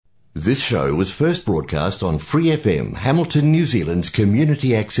This show was first broadcast on Free FM, Hamilton, New Zealand's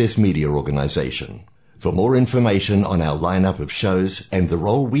community access media organisation. For more information on our lineup of shows and the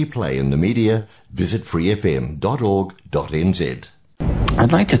role we play in the media, visit freefm.org.nz.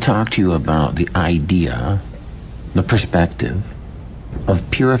 I'd like to talk to you about the idea, the perspective of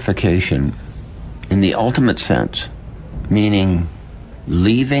purification in the ultimate sense, meaning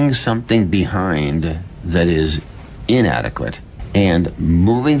leaving something behind that is inadequate and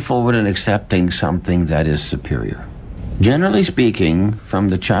moving forward and accepting something that is superior. Generally speaking, from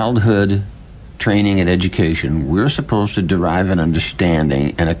the childhood training and education, we're supposed to derive an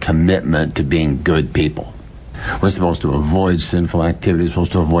understanding and a commitment to being good people. We're supposed to avoid sinful activities, we're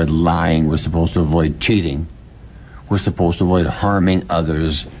supposed to avoid lying, we're supposed to avoid cheating, we're supposed to avoid harming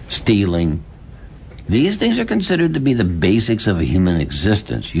others, stealing. These things are considered to be the basics of a human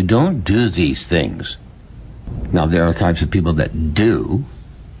existence. You don't do these things. Now, there are types of people that do,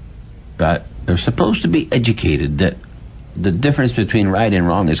 but they're supposed to be educated that the difference between right and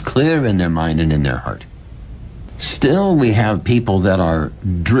wrong is clear in their mind and in their heart. Still, we have people that are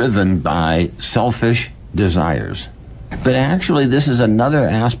driven by selfish desires. But actually, this is another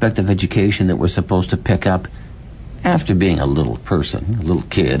aspect of education that we're supposed to pick up after being a little person, a little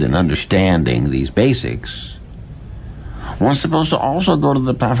kid, and understanding these basics. One's supposed to also go to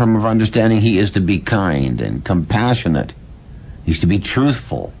the platform of understanding he is to be kind and compassionate. He's to be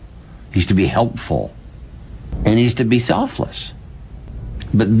truthful. He's to be helpful. And he's to be selfless.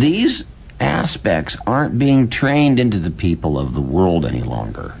 But these aspects aren't being trained into the people of the world any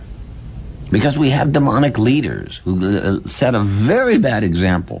longer. Because we have demonic leaders who set a very bad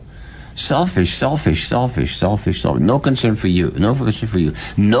example. Selfish. No concern for you. No concern for you.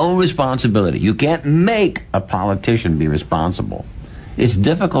 No responsibility. You can't make a politician be responsible. It's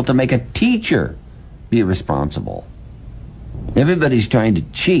difficult to make a teacher be responsible. Everybody's trying to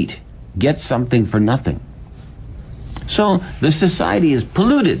cheat, get something for nothing. So the society is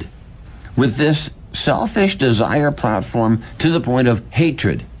polluted with this selfish desire platform to the point of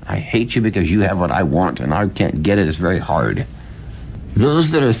hatred. I hate you because you have what I want and I can't get it. It's very hard.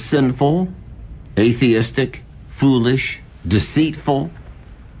 Those that are sinful, atheistic, foolish, deceitful,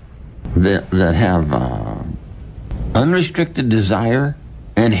 that have unrestricted desire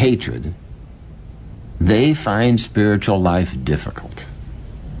and hatred, they find spiritual life difficult.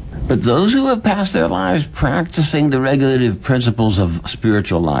 But those who have passed their lives practicing the regulative principles of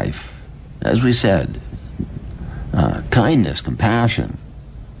spiritual life, as we said, kindness, compassion,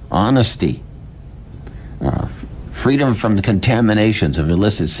 honesty, freedom from the contaminations of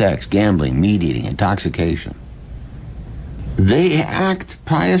illicit sex, gambling, meat eating, intoxication. They act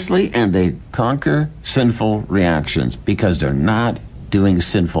piously and they conquer sinful reactions because they're not doing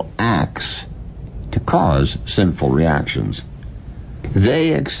sinful acts to cause sinful reactions.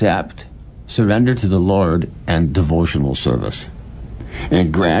 They accept surrender to the Lord and devotional service.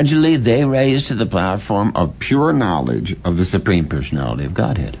 And gradually they raise to the platform of pure knowledge of the Supreme Personality of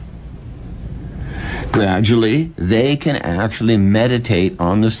Godhead. Gradually, they can actually meditate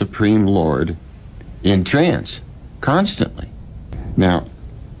on the Supreme Lord in trance, constantly. Now,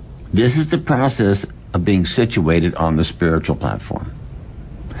 this is the process of being situated on the spiritual platform.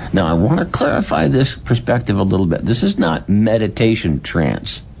 Now, I want to clarify this perspective a little bit. This is not meditation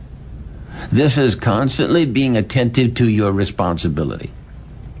trance. This is constantly being attentive to your responsibility.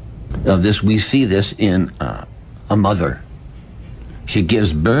 Of this, we see this in a mother. She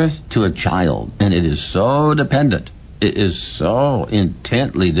gives birth to a child, and it is so dependent. It is so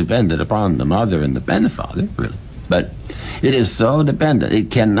intently dependent upon the mother and the father, really. But it is so dependent.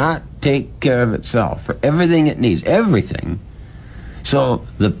 It cannot take care of itself for everything it needs, everything. So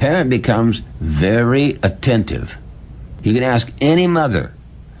the parent becomes very attentive. You can ask any mother,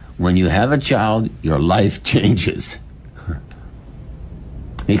 when you have a child, your life changes.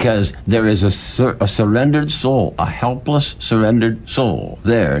 Because there is a surrendered soul, a helpless, surrendered soul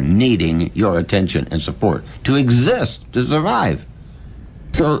there needing your attention and support to exist, to survive.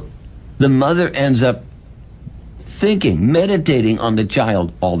 So the mother ends up thinking, meditating on the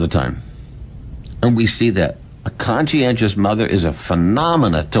child all the time. And we see that. A conscientious mother is a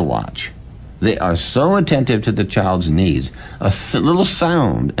phenomena to watch. They are so attentive to the child's needs. A little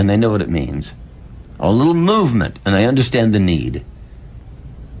sound, and they know what it means. A little movement, and they understand the need.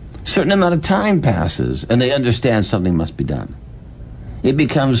 Certain amount of time passes and they understand something must be done. It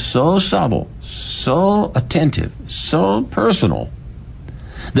becomes so subtle, so attentive, so personal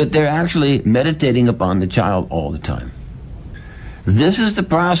that they're actually meditating upon the child all the time. This is the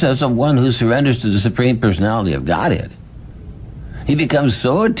process of one who surrenders to the Supreme Personality of Godhead. He becomes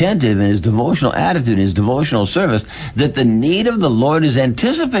so attentive in his devotional attitude, his devotional service, that the need of the Lord is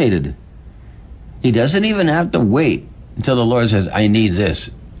anticipated. He doesn't even have to wait until the Lord says, I need this,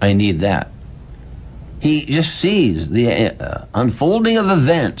 I need that. He just sees the unfolding of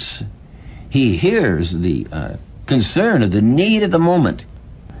events. He hears the concern of the need at the moment.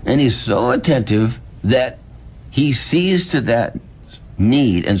 And he's so attentive that he sees to that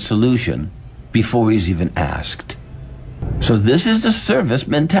need and solution before he's even asked. So this is the service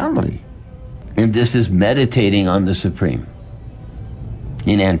mentality. And this is meditating on the Supreme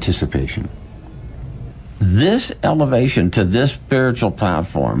in anticipation. This elevation to this spiritual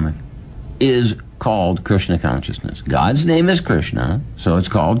platform is called Krishna consciousness. God's name is Krishna, so it's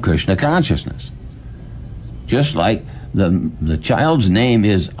called Krishna consciousness. Just like the child's name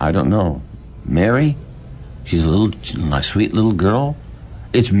is, I don't know, Mary. She's a sweet little girl.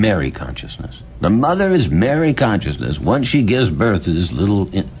 It's Mary consciousness. The mother is Mary consciousness once she gives birth to this little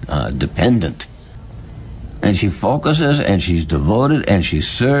dependent. And she focuses and she's devoted and she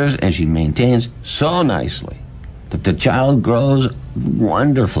serves and she maintains so nicely that the child grows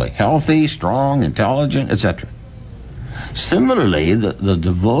wonderfully, healthy, strong, intelligent, etc. Similarly, the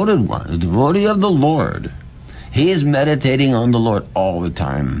devoted one, the devotee of the Lord, he is meditating on the Lord all the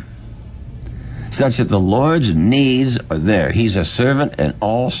time, such that the Lord's needs are there. He's a servant in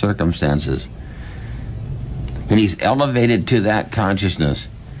all circumstances. And he's elevated to that consciousness.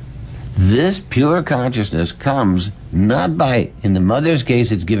 This pure consciousness comes not by, in the mother's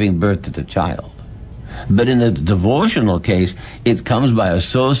case, it's giving birth to the child. But in the devotional case, it comes by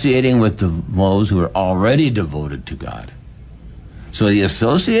associating with those who are already devoted to God. So the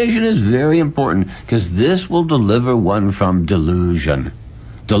association is very important because this will deliver one from delusion.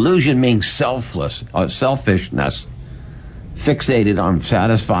 Delusion means selfless, or selfishness, fixated on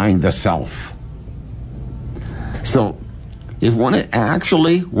satisfying the self. So, if one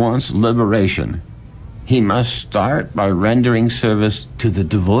actually wants liberation, he must start by rendering service to the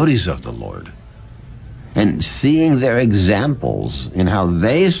devotees of the Lord and seeing their examples in how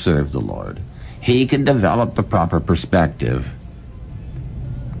they serve the Lord. He can develop the proper perspective.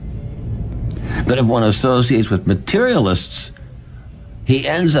 But if one associates with materialists, he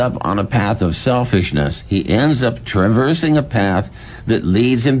ends up on a path of selfishness. He ends up traversing a path that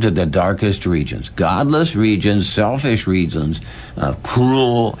leads him to the darkest regions. Godless regions, selfish regions,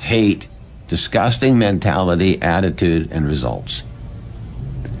 cruel, hate, disgusting mentality, attitude, and results.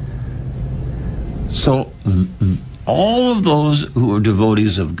 So all of those who are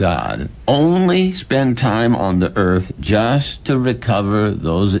devotees of God only spend time on the earth just to recover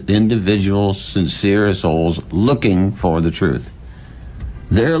those individual, sincere souls looking for the truth.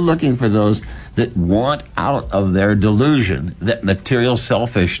 They're looking for those that want out of their delusion that material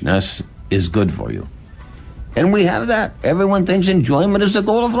selfishness is good for you. And we have that. Everyone thinks enjoyment is the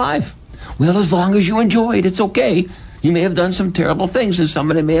goal of life. Well, as long as you enjoy it, it's okay. You may have done some terrible things and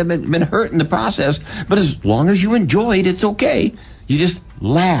somebody may have been hurt in the process, but as long as you enjoy it, it's okay. You just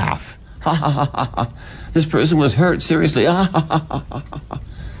laugh. Ha ha ha ha ha. This person was hurt, seriously. Ha ha ha ha ha ha.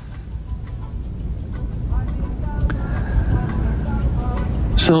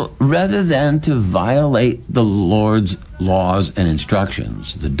 So rather than to violate the Lord's laws and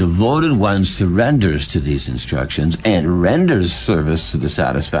instructions, the devoted one surrenders to these instructions and renders service to the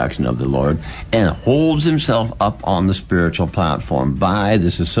satisfaction of the Lord and holds himself up on the spiritual platform by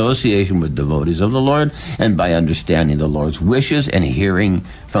this association with devotees of the Lord and by understanding the Lord's wishes and hearing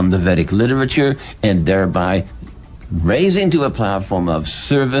from the Vedic literature and thereby raising to a platform of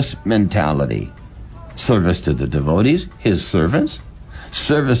service mentality. Service to the devotees, his servants,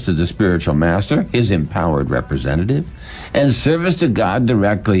 service to the spiritual master, his empowered representative, and service to God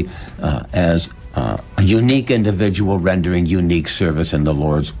directly as a unique individual rendering unique service in the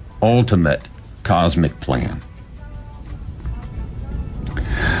Lord's ultimate cosmic plan.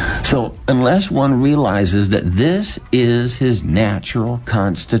 So, unless one realizes that this is his natural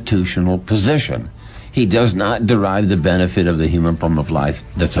constitutional position, he does not derive the benefit of the human form of life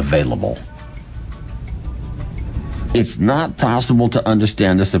that's available. It's not possible to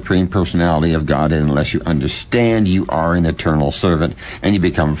understand the Supreme Personality of God unless you understand you are an eternal servant and you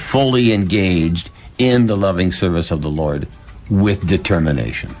become fully engaged in the loving service of the Lord with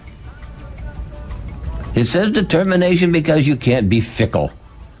determination. It says determination because you can't be fickle.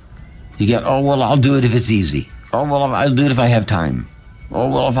 You get, oh, well, I'll do it if it's easy. Oh, well, I'll do it if I have time. Oh,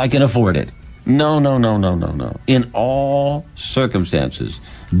 well, if I can afford it. No. In all circumstances,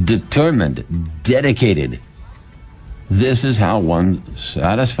 determined, dedicated. This is how one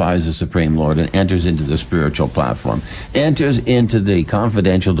satisfies the Supreme Lord and enters into the spiritual platform, enters into the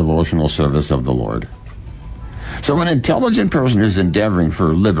confidential devotional service of the Lord. So an intelligent person is endeavoring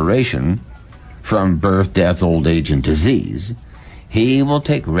for liberation from birth, death, old age, and disease. He will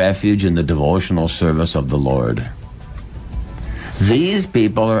take refuge in the devotional service of the Lord. These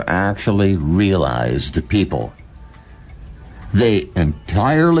people are actually realized people. They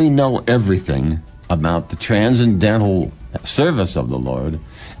entirely know everything about the transcendental service of the Lord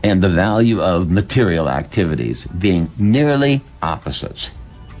and the value of material activities, being nearly opposites.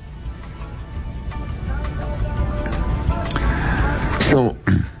 So,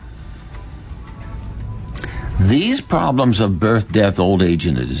 these problems of birth, death, old age,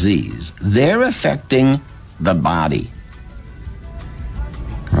 and disease, they're affecting the body.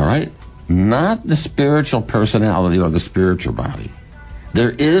 All right? Not the spiritual personality or the spiritual body.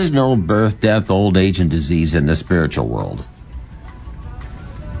 There is no birth, death, old age, and disease in the spiritual world.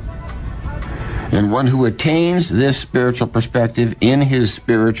 And one who attains this spiritual perspective in his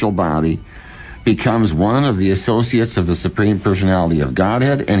spiritual body becomes one of the associates of the Supreme Personality of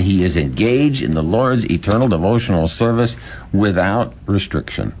Godhead, and he is engaged in the Lord's eternal devotional service without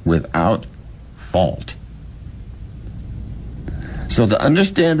restriction, without fault. So to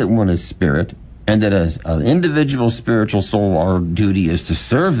understand that one is spirit, and that as an individual spiritual soul, our duty is to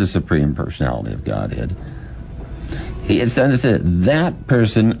serve the Supreme Personality of Godhead, it's understood that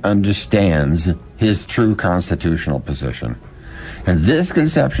person understands his true constitutional position. And this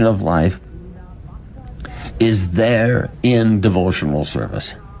conception of life is there in devotional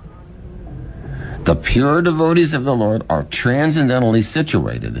service. The pure devotees of the Lord are transcendentally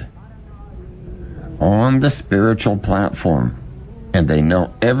situated on the spiritual platform, and they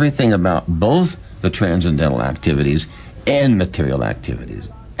know everything about both the transcendental activities and material activities.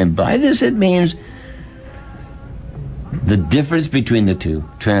 And by this it means the difference between the two.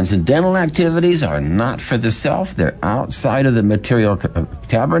 Transcendental activities are not for the self. They're outside of the material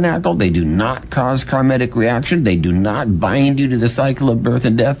tabernacle. They do not cause karmic reaction. They do not bind you to the cycle of birth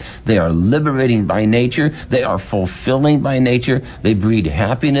and death. They are liberating by nature. They are fulfilling by nature. They breed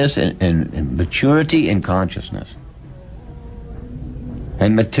happiness and maturity in consciousness.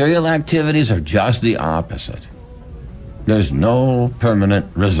 And material activities are just the opposite. There's no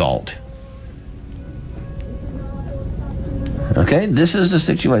permanent result. Okay, this is the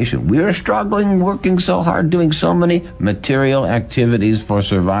situation. We are struggling, working so hard, doing so many material activities for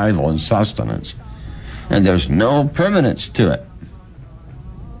survival and sustenance. And there's no permanence to it.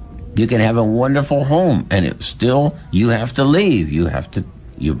 You can have a wonderful home, and it still, you have to leave.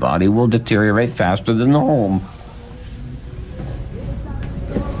 Your body will deteriorate faster than the home.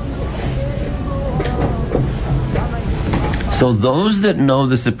 So those that know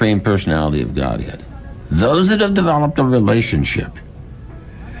the Supreme Personality of Godhead, those that have developed a relationship,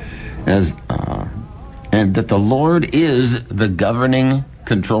 and that the Lord is the governing,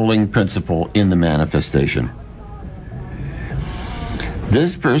 controlling principle in the manifestation.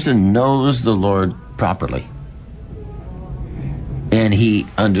 This person knows the Lord properly, and he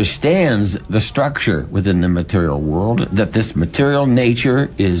understands the structure within the material world, that this material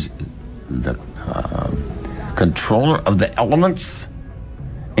nature is the controller of the elements,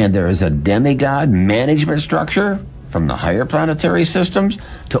 and there is a demigod management structure from the higher planetary systems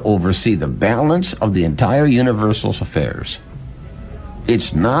to oversee the balance of the entire universal's affairs.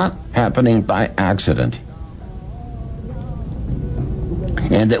 It's not happening by accident.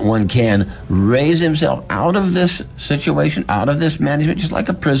 And that one can raise himself out of this situation, out of this management, just like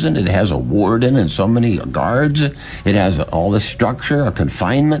a prison. It has a warden and so many guards. It has all this structure, a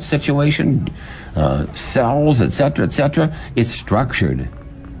confinement situation, cells, etc., etc. It's structured.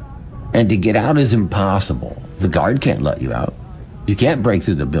 And to get out is impossible. The guard can't let you out. You can't break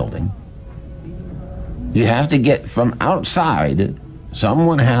through the building. You have to get from outside.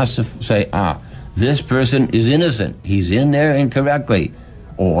 Someone has to say, this person is innocent. He's in there incorrectly.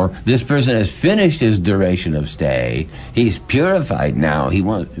 Or this person has finished his duration of stay. He's purified now. He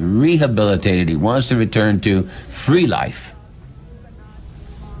wants rehabilitated. He wants to return to free life.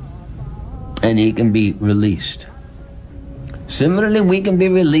 And he can be released. Similarly, we can be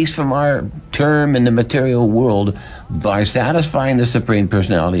released from our term in the material world by satisfying the Supreme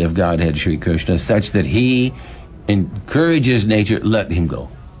Personality of Godhead, Sri Krishna, such that he encourages nature, let him go.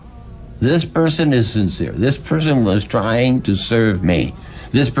 This person is sincere. This person was trying to serve me.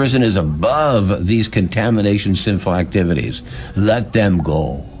 This person is above these contamination, sinful activities. Let them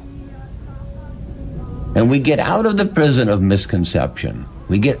go. And we get out of the prison of misconception.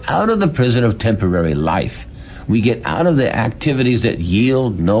 We get out of the prison of temporary life. We get out of the activities that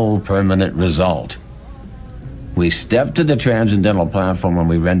yield no permanent result. We step to the transcendental platform and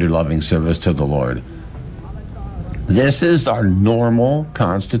we render loving service to the Lord. This is our normal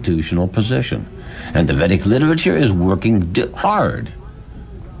constitutional position. And the Vedic literature is working hard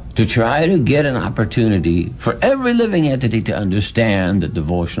to try to get an opportunity for every living entity to understand the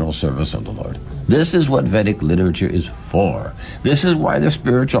devotional service of the Lord. This is what Vedic literature is for. This is why the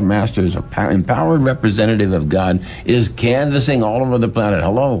spiritual master, is an empowered representative of God, is canvassing all over the planet.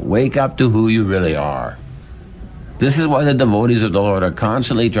 Hello, wake up to who you really are. This is why the devotees of the Lord are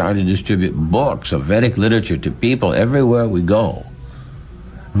constantly trying to distribute books of Vedic literature to people everywhere we go.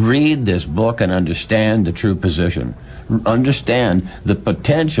 Read this book and understand the true position. Understand the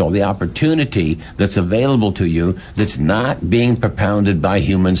potential, the opportunity that's available to you that's not being propounded by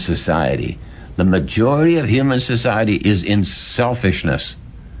human society. The majority of human society is in selfishness.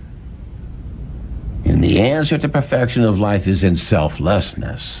 And the answer to perfection of life is in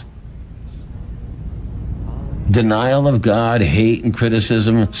selflessness. Denial of God, hate and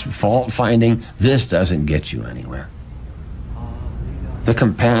criticism, fault finding, this doesn't get you anywhere. The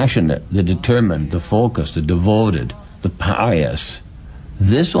compassionate, the determined, the focused, the devoted, the pious,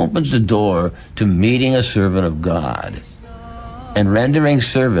 this opens the door to meeting a servant of God and rendering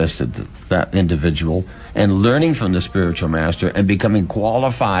service to that individual and learning from the spiritual master and becoming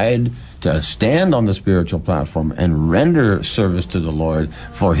qualified to stand on the spiritual platform and render service to the Lord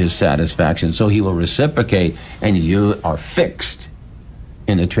for his satisfaction, so he will reciprocate and you are fixed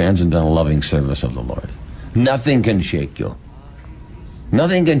in the transcendental loving service of the Lord. Nothing can shake you.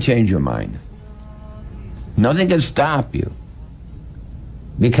 Nothing can change your mind. Nothing can stop you,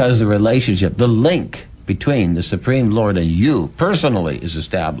 because the relationship, the link between the Supreme Lord and you personally is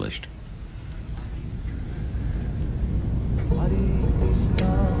established.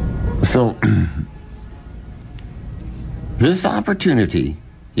 So, this opportunity,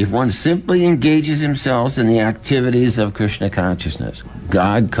 if one simply engages himself in the activities of Krishna consciousness,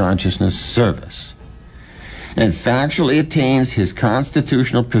 God consciousness service, and factually attains his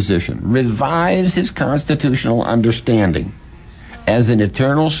constitutional position, revives his constitutional understanding as an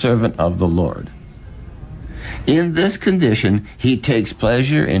eternal servant of the Lord. In this condition, he takes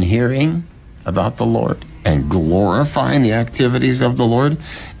pleasure in hearing about the Lord and glorifying the activities of the Lord,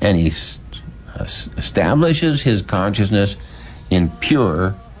 and he establishes his consciousness in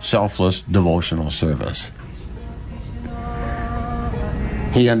pure, selfless, devotional service.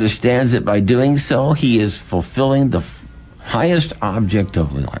 He understands that by doing so, he is fulfilling the highest object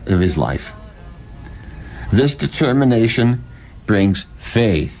of his life. This determination brings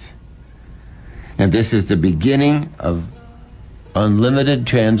faith. And this is the beginning of unlimited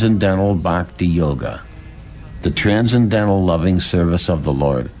transcendental bhakti yoga, the transcendental loving service of the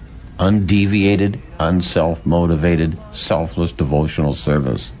Lord, undeviated, unself-motivated, selfless devotional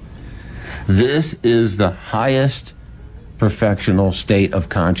service. This is the highest perfectional state of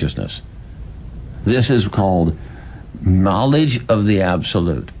consciousness. This is called knowledge of the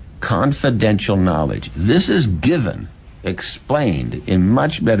absolute, confidential knowledge. This is given, explained in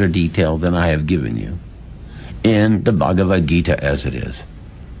much better detail than I have given you in the Bhagavad Gita as it is.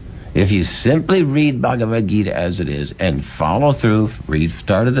 If you simply read Bhagavad Gita as it is and follow through,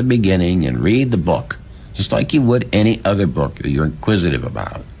 start at the beginning and read the book, just like you would any other book that you're inquisitive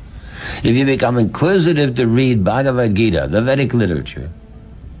about. If you become inquisitive to read Bhagavad Gita, the Vedic literature,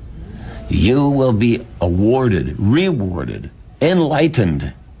 you will be awarded, rewarded,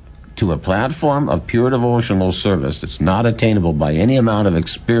 enlightened to a platform of pure devotional service that's not attainable by any amount of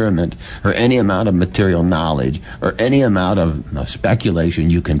experiment or any amount of material knowledge or any amount of speculation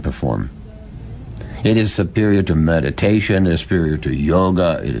you can perform. It is superior to meditation, it is superior to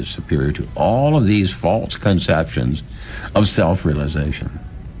yoga, it is superior to all of these false conceptions of self-realization.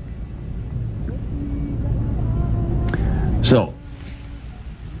 So,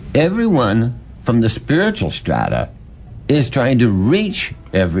 everyone from the spiritual strata is trying to reach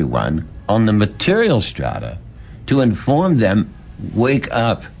everyone on the material strata to inform them, wake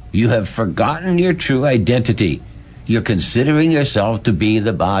up, you have forgotten your true identity. You're considering yourself to be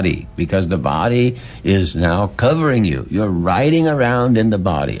the body, because the body is now covering you. You're riding around in the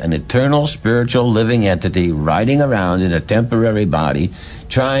body, an eternal spiritual living entity riding around in a temporary body,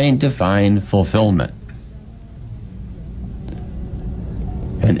 trying to find fulfillment.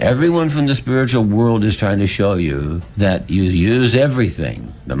 And everyone from the spiritual world is trying to show you that you use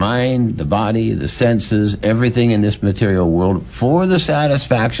everything, the mind, the body, the senses, everything in this material world for the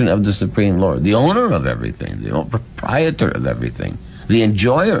satisfaction of the Supreme Lord, the owner of everything, the proprietor of everything, the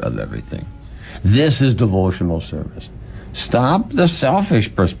enjoyer of everything. This is devotional service. Stop the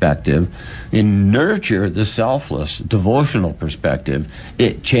selfish perspective and nurture the selfless devotional perspective.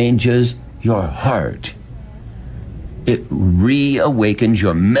 It changes your heart. It reawakens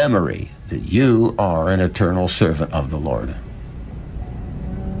your memory that you are an eternal servant of the Lord.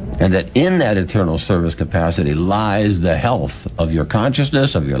 And that in that eternal service capacity lies the health of your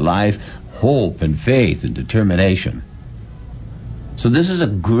consciousness, of your life, hope and faith and determination. So this is a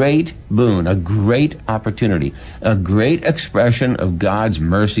great boon, a great opportunity, a great expression of God's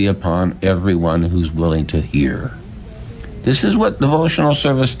mercy upon everyone who's willing to hear. This is what devotional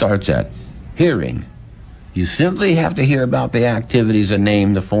service starts at, hearing. You simply have to hear about the activities, the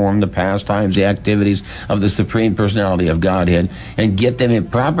name, the form, the pastimes, the activities of the Supreme Personality of Godhead, and get them in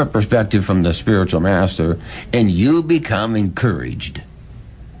proper perspective from the spiritual master, and you become encouraged.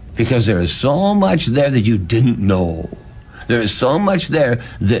 Because there is so much there that you didn't know. There is so much there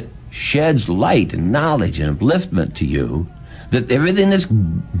that sheds light and knowledge and upliftment to you, that everything that's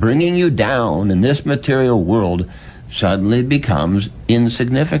bringing you down in this material world suddenly becomes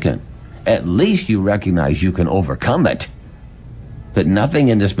insignificant. At least you recognize you can overcome it. That nothing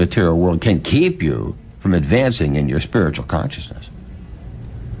in this material world can keep you from advancing in your spiritual consciousness.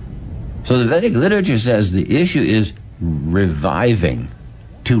 So the Vedic literature says the issue is reviving,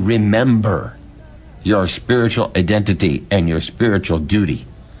 to remember your spiritual identity and your spiritual duty.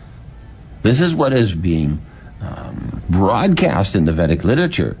 This is what is being broadcast in the Vedic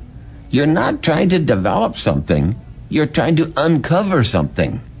literature. You're not trying to develop something, you're trying to uncover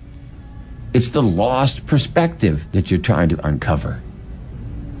something. It's the lost perspective that you're trying to uncover.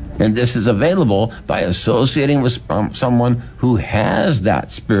 And this is available by associating with someone who has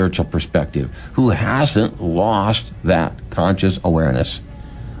that spiritual perspective, who hasn't lost that conscious awareness,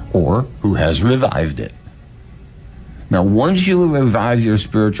 or who has revived it. Now, once you revive your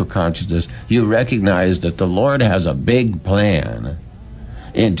spiritual consciousness, you recognize that the Lord has a big plan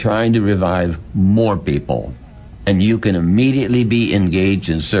in trying to revive more people. And you can immediately be engaged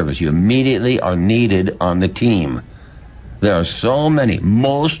in service. You immediately are needed on the team. There are so many.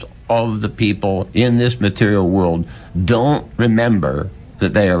 Most of the people in this material world don't remember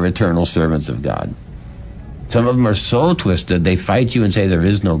that they are eternal servants of God. Some of them are so twisted, they fight you and say, there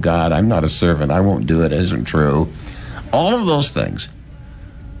is no God, I'm not a servant, I won't do it, it isn't true. All of those things.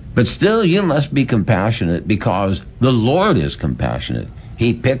 But still, you must be compassionate because the Lord is compassionate.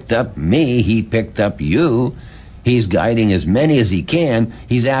 He picked up me, He picked up you. He's guiding as many as He can.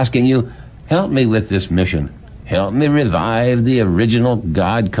 He's asking you, help me with this mission. Help me revive the original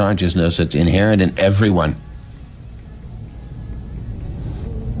God consciousness that's inherent in everyone.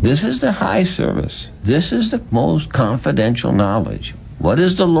 This is the high service. This is the most confidential knowledge. What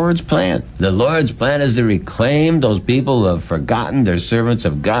is the Lord's plan? The Lord's plan is to reclaim those people who have forgotten they're servants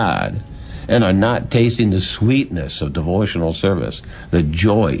of God and are not tasting the sweetness of devotional service, the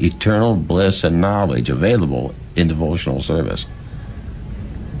joy, eternal bliss, and knowledge available in devotional service.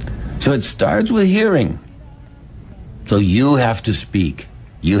 So it starts with hearing. So you have to speak.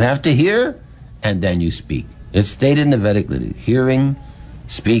 You have to hear, and then you speak. It's stated in the Vedic literature. Hearing,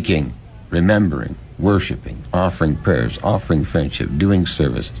 speaking, remembering, worshiping, offering prayers, offering friendship, doing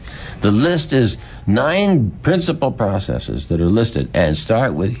services. The list is 9 principal processes that are listed and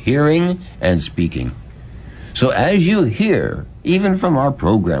start with hearing and speaking. So as you hear, even from our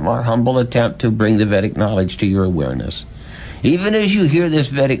program, our humble attempt to bring the Vedic knowledge to your awareness, even as you hear this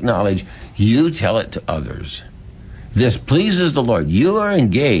Vedic knowledge, you tell it to others. This pleases the Lord. You are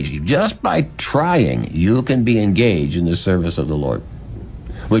engaged. Just by trying, you can be engaged in the service of the Lord,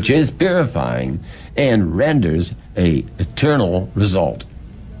 which is purifying and renders an eternal result.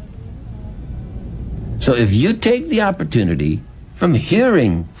 So if you take the opportunity from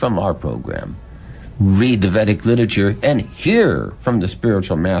hearing from our program, read the Vedic literature and hear from the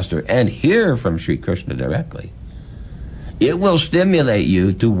spiritual master and hear from Sri Krishna directly, it will stimulate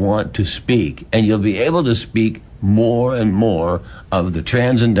you to want to speak, and you'll be able to speak more and more of the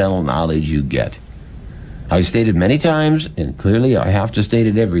transcendental knowledge you get. I've stated many times, and clearly I have to state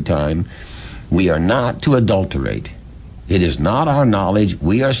it every time, we are not to adulterate. It is not our knowledge.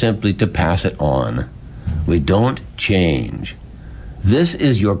 We are simply to pass it on. We don't change. This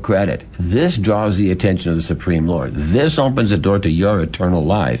is your credit. This draws the attention of the Supreme Lord. This opens the door to your eternal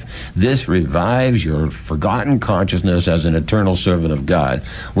life. This revives your forgotten consciousness as an eternal servant of God,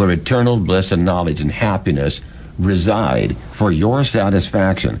 where eternal bliss and knowledge and happiness reside for your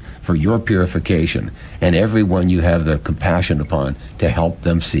satisfaction, for your purification, and everyone you have the compassion upon to help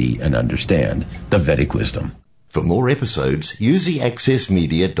them see and understand the Vedic wisdom. For more episodes, use the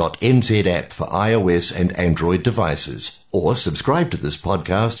accessmedia.nz app for iOS and Android devices, or subscribe to this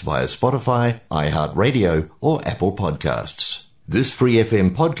podcast via Spotify, iHeartRadio, or Apple Podcasts. This Free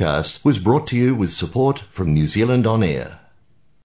FM podcast was brought to you with support from New Zealand On Air.